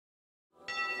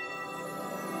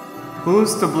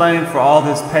Who's to blame for all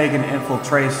this pagan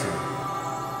infiltration?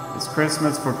 It's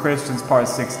Christmas for Christians, Part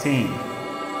 16.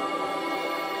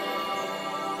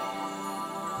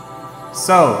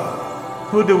 So,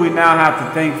 who do we now have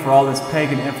to thank for all this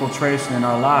pagan infiltration in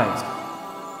our lives?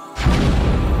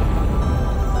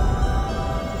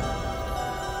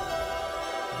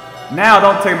 Now,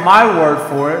 don't take my word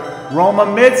for it. Rome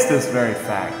admits this very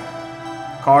fact.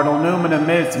 Cardinal Newman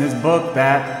admits in his book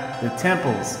that the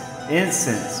temples,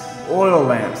 incense, oil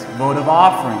lamps, votive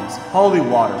offerings, holy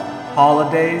water,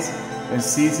 holidays, and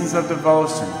seasons of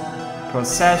devotion,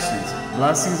 processions,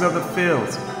 blessings of the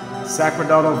fields,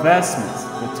 sacerdotal vestments,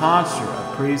 the tonsure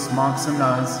of priests, monks, and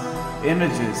nuns,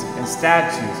 images, and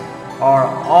statues are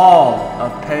all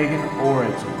of pagan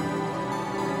origin.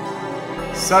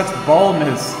 Such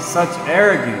boldness, such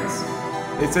arrogance.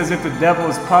 It's as if the devil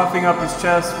is puffing up his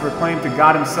chest to proclaim to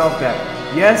God himself that,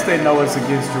 yes, they know it's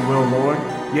against your will, Lord,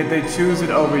 yet they choose it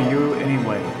over you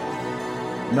anyway.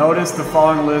 Notice the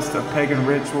following list of pagan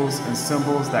rituals and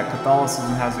symbols that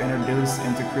Catholicism has introduced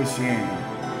into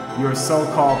Christianity. Your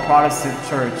so-called Protestant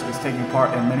church is taking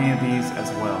part in many of these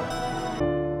as well.